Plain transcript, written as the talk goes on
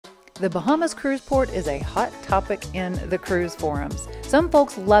The Bahamas cruise port is a hot topic in the cruise forums. Some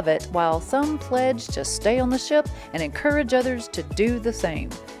folks love it, while some pledge to stay on the ship and encourage others to do the same.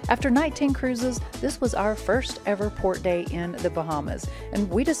 After 19 cruises, this was our first ever port day in the Bahamas, and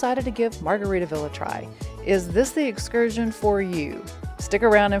we decided to give Margaritaville a try. Is this the excursion for you? Stick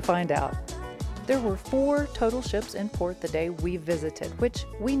around and find out. There were 4 total ships in port the day we visited, which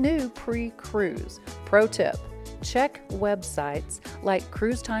we knew pre-cruise. Pro tip: check websites like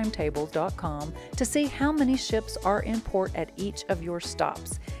cruisetimetables.com to see how many ships are in port at each of your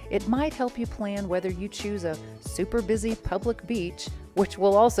stops. It might help you plan whether you choose a super busy public beach, which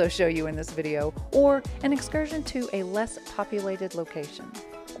we'll also show you in this video, or an excursion to a less populated location.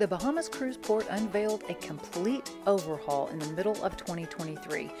 The Bahamas Cruise Port unveiled a complete overhaul in the middle of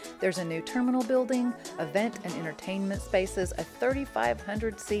 2023. There's a new terminal building, event and entertainment spaces, a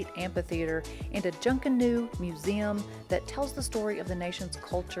 3,500-seat amphitheater, and a Junkanoo museum that tells the story of the nation's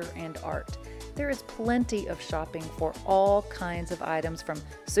culture and art. There is plenty of shopping for all kinds of items, from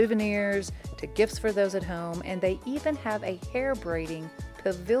souvenirs to gifts for those at home, and they even have a hair braiding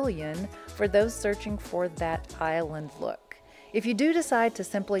pavilion for those searching for that island look. If you do decide to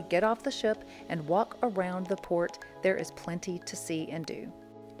simply get off the ship and walk around the port, there is plenty to see and do.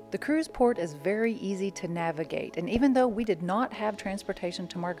 The cruise port is very easy to navigate, and even though we did not have transportation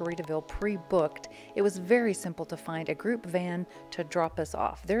to Margaritaville pre-booked, it was very simple to find a group van to drop us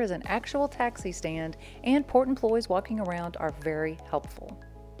off. There is an actual taxi stand, and port employees walking around are very helpful.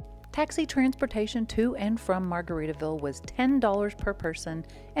 Taxi transportation to and from Margaritaville was $10 per person,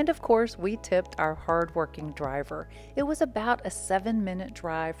 and of course we tipped our hard-working driver. It was about a 7-minute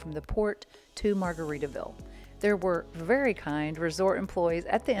drive from the port to Margaritaville. There were very kind resort employees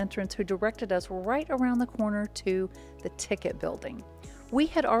at the entrance who directed us right around the corner to the ticket building. We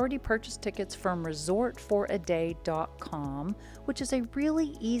had already purchased tickets from resortforaday.com, which is a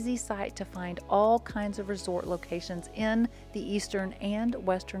really easy site to find all kinds of resort locations in the Eastern and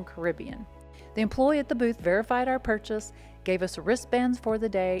Western Caribbean. The employee at the booth verified our purchase, gave us wristbands for the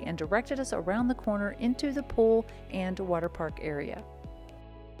day, and directed us around the corner into the pool and water park area.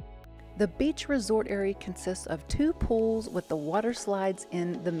 The beach resort area consists of 2 pools with the water slides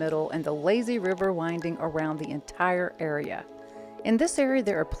in the middle and the lazy river winding around the entire area. In this area,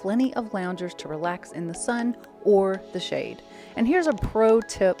 there are plenty of loungers to relax in the sun or the shade. And here's a pro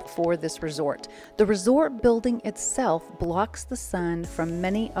tip for this resort. The resort building itself blocks the sun from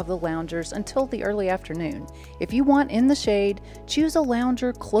many of the loungers until the early afternoon. If you want in the shade, choose a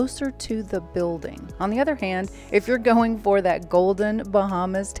lounger closer to the building. On the other hand, if you're going for that golden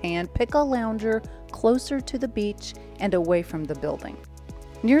Bahamas tan, pick a lounger closer to the beach and away from the building.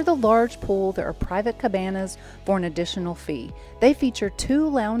 Near the large pool, there are private cabanas for an additional fee. They feature 2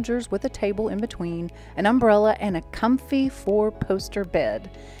 loungers with a table in between, an umbrella, and a comfy 4-poster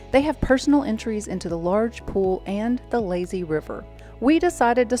bed. They have personal entries into the large pool and the lazy river. We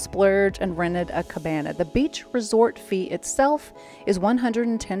decided to splurge and rented a cabana. The beach resort fee itself is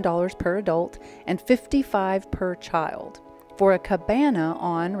 $110 per adult and $55 per child. For a cabana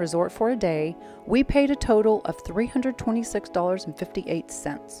on Resort for a Day, we paid a total of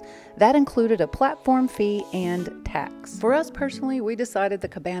 $326.58. That included a platform fee and tax. For us personally, we decided the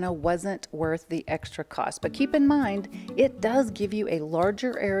cabana wasn't worth the extra cost, but keep in mind, it does give you a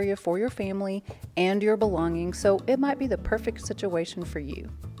larger area for your family and your belongings, so it might be the perfect situation for you.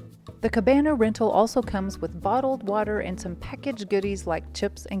 The cabana rental also comes with bottled water and some packaged goodies like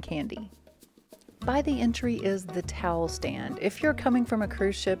chips and candy. By the entry is the towel stand. If you're coming from a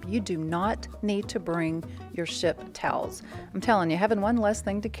cruise ship, you do not need to bring your ship towels. I'm telling you, having one less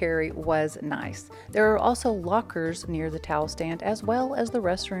thing to carry was nice. There are also lockers near the towel stand, as well as the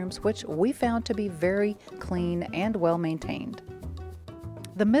restrooms, which we found to be very clean and well maintained.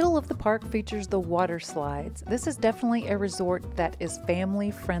 The middle of the park features the water slides. This is definitely a resort that is family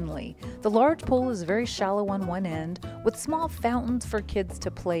friendly. The large pool is very shallow on one end, with small fountains for kids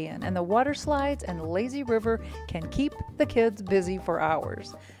to play in, and the water slides and the lazy river can keep the kids busy for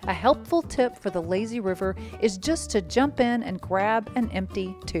hours. A helpful tip for the lazy river is just to jump in and grab an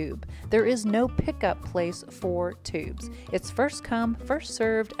empty tube. There is no pickup place for tubes. It's first come, first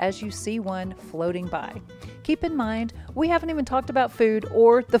served as you see one floating by. Keep in mind, we haven't even talked about food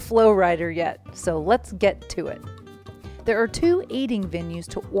or the flow rider yet, so let's get to it. There are 2 eating venues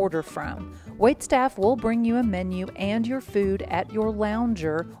to order from. Waitstaff will bring you a menu and your food at your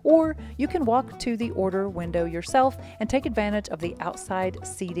lounger, or you can walk to the order window yourself and take advantage of the outside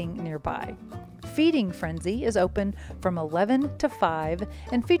seating nearby. Feeding Frenzy is open from 11 to 5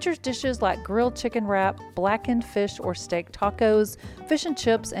 and features dishes like grilled chicken wrap, blackened fish or steak tacos, fish and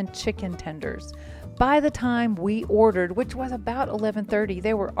chips, and chicken tenders. By the time we ordered, which was about 11:30,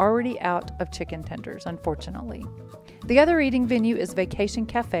 they were already out of chicken tenders, unfortunately. The other eating venue is Vacation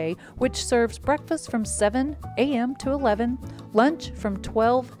Cafe, which serves breakfast from 7 a.m. to 11, lunch from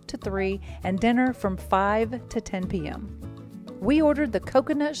 12 to 3, and dinner from 5 to 10 p.m. We ordered the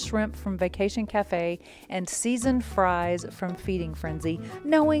coconut shrimp from Vacation Cafe and seasoned fries from Feeding Frenzy,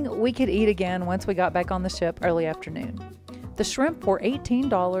 knowing we could eat again once we got back on the ship early afternoon. The shrimp were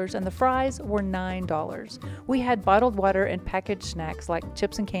 $18 and the fries were $9. We had bottled water and packaged snacks like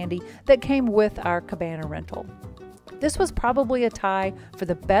chips and candy that came with our cabana rental. This was probably a tie for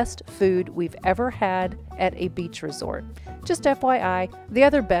the best food we've ever had at a beach resort. Just FYI, the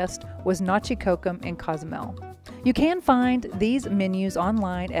other best was Nachi Kokum in Cozumel. You can find these menus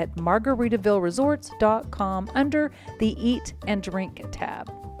online at margaritavilleresorts.com under the Eat and Drink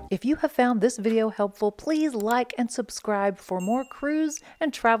tab. If you have found this video helpful, please like and subscribe for more cruise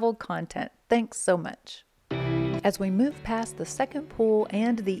and travel content. Thanks so much. As we move past the second pool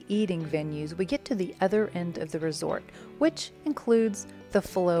and the eating venues, we get to the other end of the resort, which includes the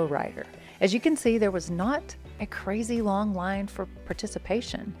Flow Rider. As you can see, there was not a crazy long line for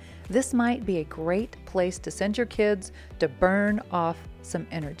participation. This might be a great place to send your kids to burn off some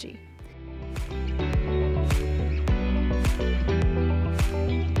energy.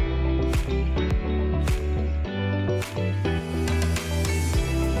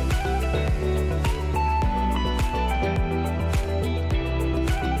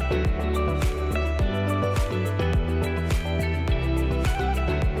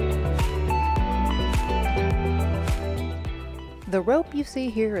 The rope you see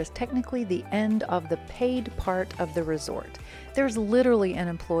here is technically the end of the paid part of the resort. There's literally an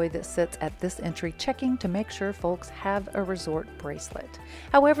employee that sits at this entry checking to make sure folks have a resort bracelet.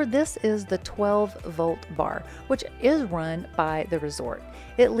 However, this is the 12-volt bar, which is run by the resort.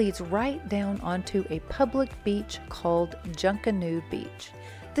 It leads right down onto a public beach called Junkanoo Beach.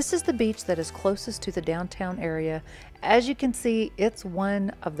 This is the beach that is closest to the downtown area. As you can see, it's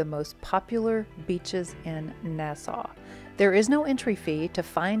one of the most popular beaches in Nassau. There is no entry fee to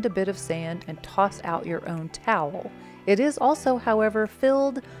find a bit of sand and toss out your own towel. It is also, however,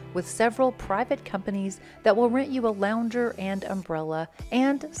 filled with several private companies that will rent you a lounger and umbrella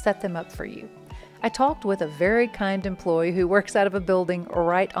and set them up for you. I talked with a very kind employee who works out of a building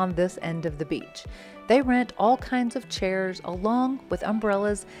right on this end of the beach. They rent all kinds of chairs along with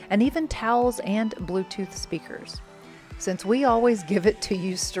umbrellas and even towels and Bluetooth speakers. Since we always give it to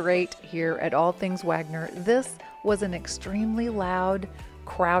you straight here at All Things Wagner, this was an extremely loud,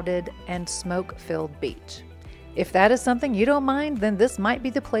 crowded, and smoke-filled beach. If that is something you don't mind, then this might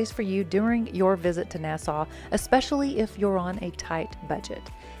be the place for you during your visit to Nassau, especially if you're on a tight budget.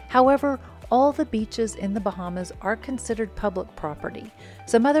 However, all the beaches in the Bahamas are considered public property.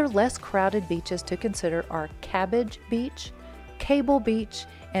 Some other less crowded beaches to consider are Cabbage Beach, Cable Beach,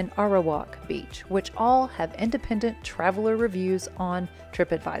 and Arawak Beach, which all have independent traveler reviews on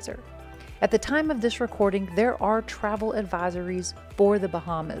TripAdvisor. At the time of this recording, there are travel advisories for the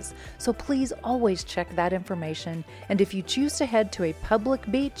Bahamas, so please always check that information, and if you choose to head to a public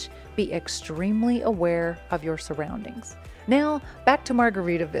beach, be extremely aware of your surroundings. Now, back to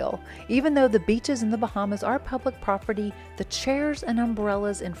Margaritaville. Even though the beaches in the Bahamas are public property, the chairs and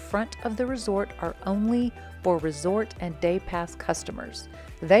umbrellas in front of the resort are only for resort and day pass customers.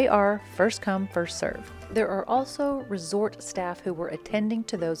 They are first come, first serve. There are also resort staff who were attending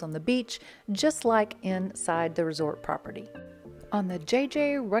to those on the beach, just like inside the resort property. On the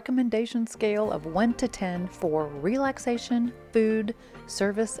JJ recommendation scale of 1 to 10 for relaxation, food,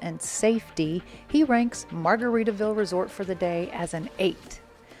 service, and safety, he ranks Margaritaville Resort for the day as an 8.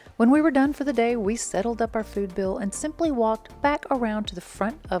 When we were done for the day, we settled up our food bill and simply walked back around to the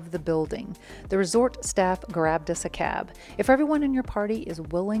front of the building. The resort staff grabbed us a cab. If everyone in your party is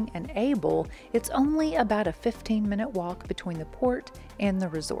willing and able, it's only about a 15-minute walk between the port and the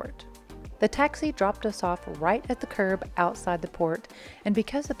resort. The taxi dropped us off right at the curb outside the port, and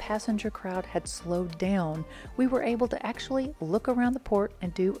because the passenger crowd had slowed down, we were able to actually look around the port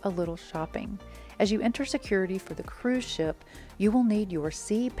and do a little shopping. As you enter security for the cruise ship, you will need your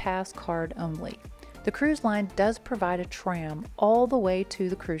Sea Pass card only. The cruise line does provide a tram all the way to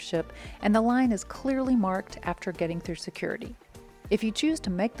the cruise ship, and the line is clearly marked after getting through security. If you choose to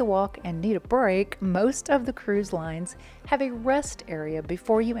make the walk and need a break, most of the cruise lines have a rest area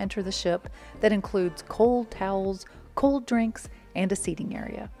before you enter the ship that includes cold towels, cold drinks, and a seating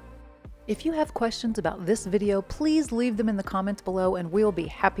area. If you have questions about this video, please leave them in the comments below and we'll be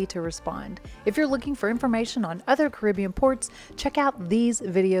happy to respond. If you're looking for information on other Caribbean ports, check out these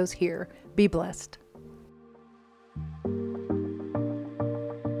videos here. Be blessed.